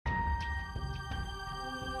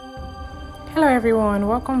Hello everyone,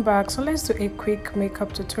 welcome back. So let's do a quick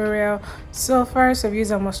makeup tutorial. So first I've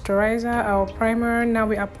used our moisturizer, our primer. Now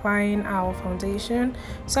we're applying our foundation.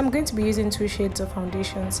 So I'm going to be using two shades of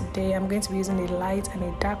foundation today. I'm going to be using a light and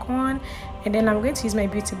a dark one, and then I'm going to use my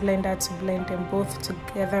beauty blender to blend them both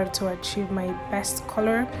together to achieve my best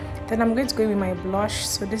color. Then I'm going to go with my blush.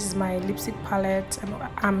 So this is my lipstick palette.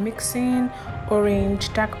 I'm mixing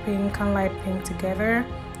orange, dark pink and light pink together,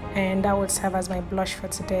 and that would serve as my blush for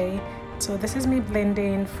today. So this is me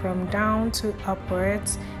blending from down to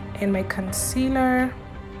upwards in my concealer,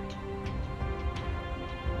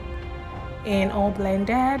 and all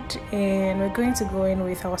blended. And we're going to go in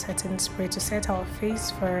with our setting spray to set our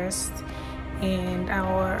face first, and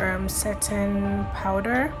our setting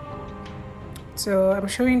powder. So I'm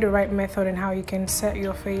showing the right method and how you can set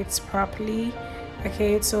your face properly.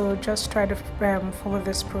 Okay, so just try to follow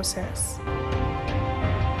this process.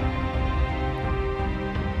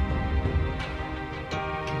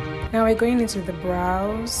 Now we're going into the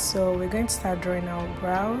brows, so we're going to start drawing our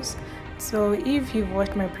brows. So if you've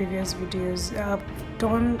watched my previous videos, I've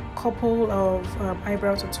done a couple of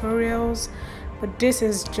eyebrow tutorials, but this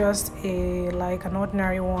is just an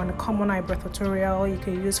ordinary one, a common eyebrow tutorial you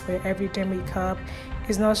can use for your everyday makeup.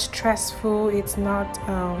 It's not stressful, it's not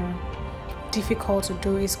difficult to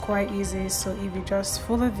do, it's quite easy. So if you just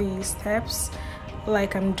follow these steps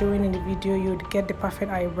like I'm doing in the video, you would get the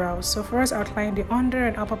perfect eyebrows. So first outline the under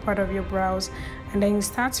and upper part of your brows, and then you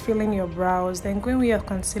start filling your brows, then going with your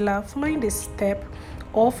concealer, following this step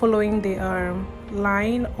or following the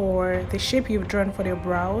line or the shape you've drawn for your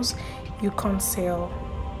brows. You conceal.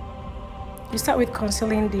 You start with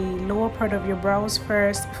concealing the lower part of your brows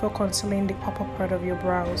first before concealing the upper part of your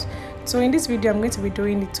brows. So in this video I'm going to be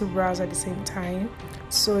doing the two brows at the same time,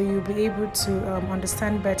 so you'll be able to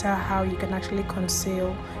understand better how you can actually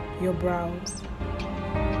conceal your brows.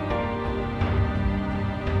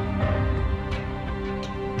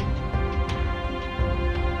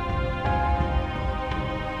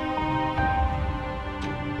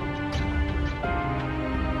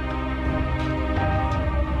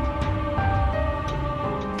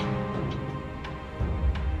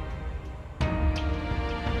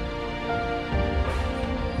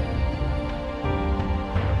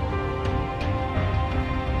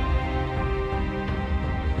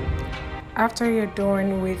 After you're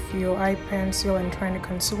done with your eye pencil and trying to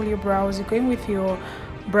conceal your brows, you're going with your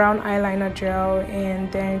brown eyeliner gel,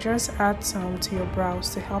 and then just add some to your brows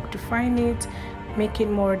to help define it, make it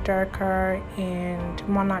more darker and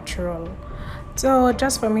more natural. So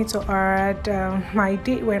just for me to add, my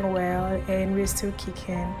date went well and we're still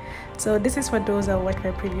kicking. So this is for those that watched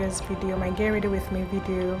my previous video, my get ready with me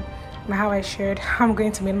video, and how I shared how I'm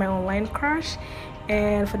going to meet my online crush.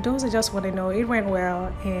 And for those that just want to know, it went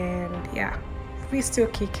well, and yeah, we're still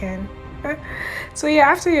kicking. So yeah,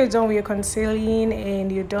 after you're done with your concealing and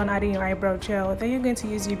you're done adding your eyebrow gel, then you're going to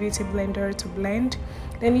use your beauty blender to blend.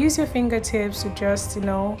 Then use your fingertips to just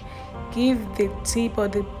give the tip or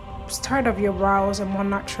the start of your brows a more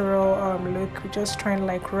natural look. Just trying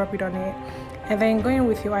to rub it on it. And then going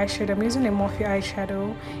with your eyeshadow, I'm using a Morphe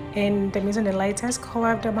eyeshadow, and I'm using the lightest color.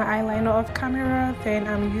 I've done my eyeliner off camera. Then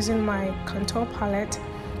I'm using my contour palette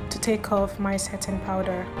to take off my setting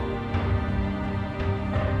powder.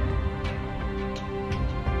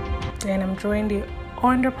 Then I'm drawing the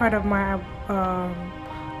under part of my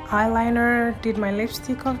eyeliner, did my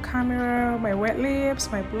lipstick off camera, my wet lips,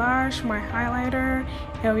 my blush, my highlighter,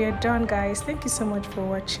 and we are done, guys. Thank you so much for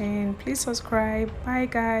watching. Please subscribe. Bye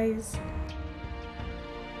guys.